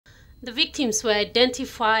The victims were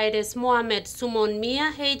identified as Mohamed Sumon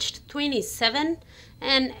Mia, aged 27,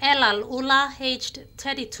 and Elal Ullah, aged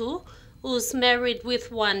 32, who's married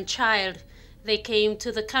with one child. They came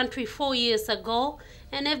to the country 4 years ago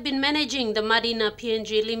and have been managing the Madina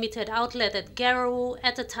PNG Limited outlet at Garrawu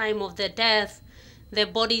at the time of their death. Their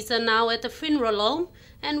bodies are now at the funeral home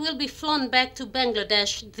and will be flown back to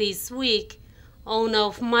Bangladesh this week. Owner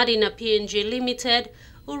of Madina PNG Limited,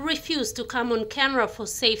 who refused to come on camera for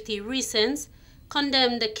safety reasons,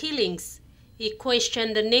 condemned the killings. He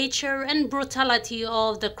questioned the nature and brutality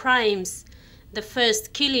of the crimes. The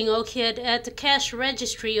first killing occurred at the cash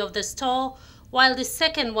registry of the store, while the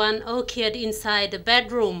second one occurred inside the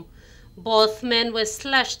bedroom. Both men were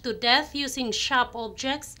slashed to death using sharp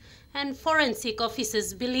objects, and forensic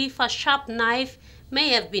officers believe a sharp knife may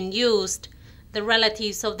have been used. The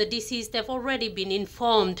relatives of the deceased have already been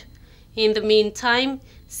informed. In the meantime,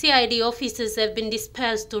 CID officers have been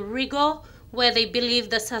dispersed to Rigo, where they believe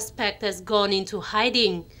the suspect has gone into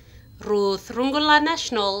hiding. Ruth Rungula,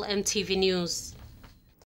 National MTV News.